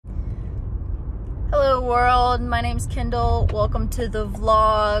Hello world, my name's Kendall. Welcome to the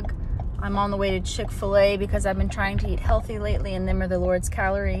vlog. I'm on the way to Chick-fil-A because I've been trying to eat healthy lately, and them are the Lord's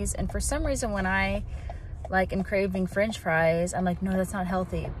calories. And for some reason, when I am craving French fries, I'm like, no, that's not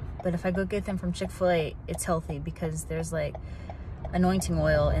healthy. But if I go get them from Chick-fil-A, it's healthy because there's like anointing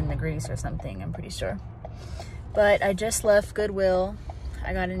oil in the grease or something, I'm pretty sure. But I just left Goodwill.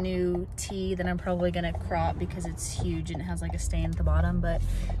 I got a new tee that I'm probably gonna crop because it's huge and it has like a stain at the bottom. But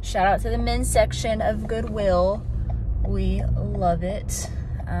shout out to the men's section of Goodwill. We love it.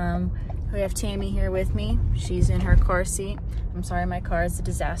 We have Tammy here with me. She's in her car seat. I'm sorry, my car is a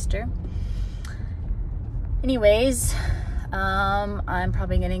disaster. Anyways, I'm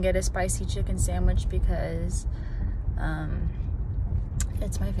probably gonna get a spicy chicken sandwich because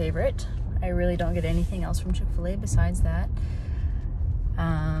it's my favorite. I really don't get anything else from Chick-fil-A besides that.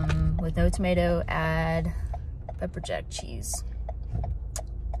 With no tomato, add pepper jack cheese.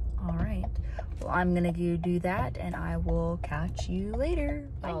 All right, well, I'm gonna go do that and I will catch you later.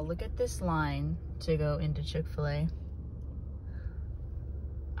 Bye. Oh, look at this line to go into Chick-fil-A.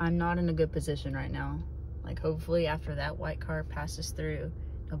 I'm not in a good position right now. Like, hopefully after that white car passes through,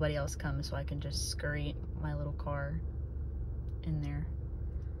 nobody else comes so I can just scurry my little car in there.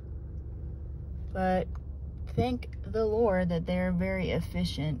 But thank the Lord that they're very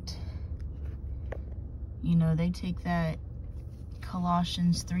efficient. You know, they take that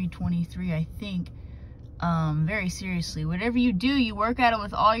Colossians 3:23, I think, very seriously. Whatever you do, you work at it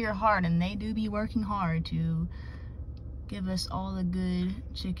with all your heart, and they do be working hard to give us all the good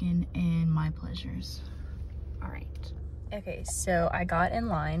chicken and my pleasures. All right. Okay, so I got in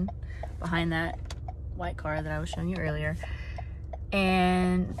line behind that white car that I was showing you earlier,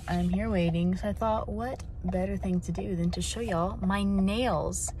 and I'm here waiting. So I thought, what better thing to do than to show y'all my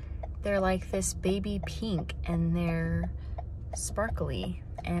nails. They're like this baby pink and they're sparkly,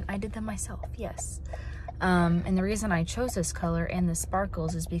 and I did them myself, yes. And the reason I chose this color and the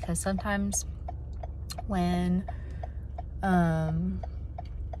sparkles is because sometimes when I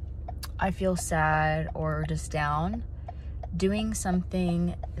feel sad or just down, doing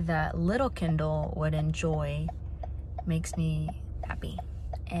something that little Kendall would enjoy makes me happy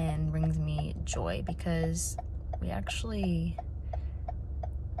and brings me joy, because we actually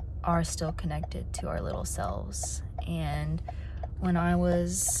are still connected to our little selves. And when I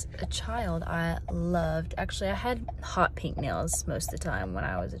was a child, I had hot pink nails most of the time when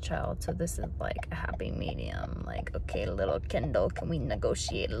I was a child, so this is like a happy medium. Like, okay, little Kendall, can we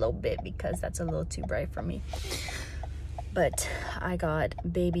negotiate a little bit, because that's a little too bright for me. But I got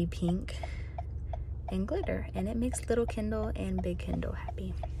baby pink and glitter, and it makes little Kendall and big Kendall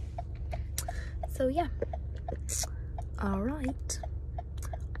happy. So yeah, all right,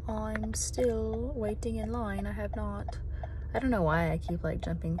 I'm still waiting in line. I don't know why I keep like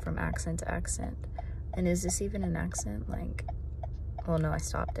jumping from accent to accent. And is this even an accent? Like, well, no, I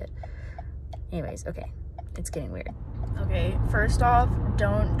stopped it. Anyways, okay, it's getting weird. Okay, first off,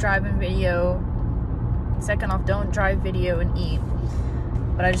 don't drive in video. Second off, don't drive video and eat.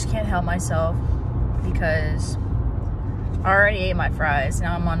 But I just can't help myself because I already ate my fries.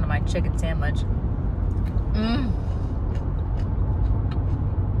 Now I'm on to my chicken sandwich.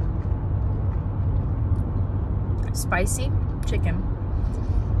 Spicy chicken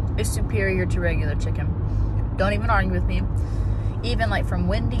is superior to regular chicken. Don't even argue with me. Even like from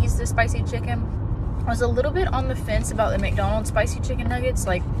Wendy's, the spicy chicken, I was a little bit on the fence about the McDonald's spicy chicken nuggets.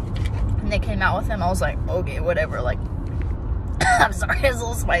 Like, when they came out with them, I was like, okay, whatever. Like, I'm sorry, it's a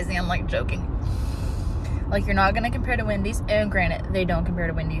little spicy. I'm like joking. Like, you're not gonna compare to Wendy's, and granted, they don't compare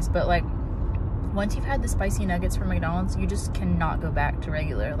to Wendy's, but like, once you've had the spicy nuggets from McDonald's, you just cannot go back to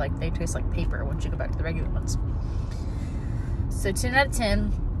regular. Like, they taste like paper once you go back to the regular ones. So 10 out of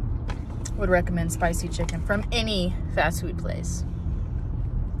 10 would recommend spicy chicken from any fast food place.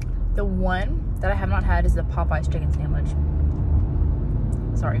 The one that I have not had is the Popeye's chicken sandwich.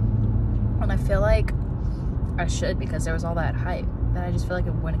 Sorry. And I feel like I should, because there was all that hype, that I just feel like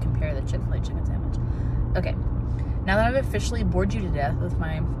I wouldn't compare the Chick-fil-A chicken sandwich. Okay, now that I've officially bored you to death with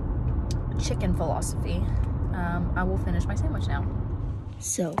my chicken philosophy, I will finish my sandwich now.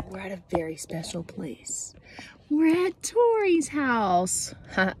 So we're at a very special place. We're at Tori's house.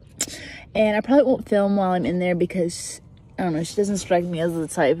 And I probably won't film while I'm in there because, I don't know, she doesn't strike me as the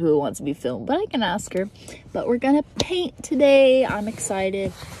type who wants to be filmed, but I can ask her. But we're gonna paint today. I'm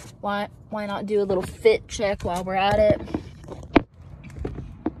excited. Why not do a little fit check while we're at it?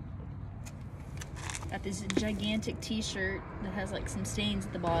 Got this gigantic t-shirt that has like some stains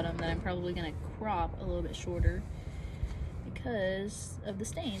at the bottom that I'm probably gonna crop a little bit shorter because of the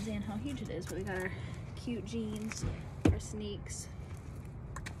stains and how huge it is. But we got our cute jeans, our sneaks.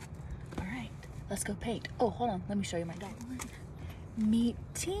 All right, Let's go paint. Oh, hold on. Let me show you my dog. Meet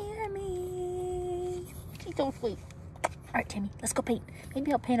Tammy. She's so sweet. All right, Tammy, let's go paint.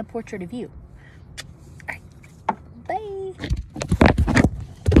 Maybe I'll paint a portrait of you. All right, bye.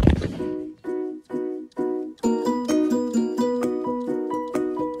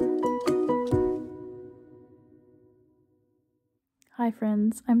 Hi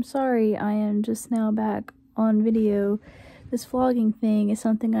friends, I'm sorry I am just now back on video. This vlogging thing is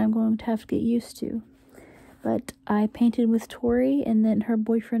something I'm going to have to get used to. But I painted with Tori, and then her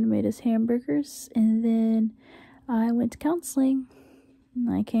boyfriend made us hamburgers, and then I went to counseling. And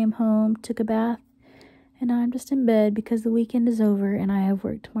I came home, took a bath, and I'm just in bed because the weekend is over and I have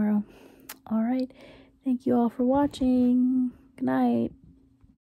work tomorrow. Alright, thank you all for watching. Good night.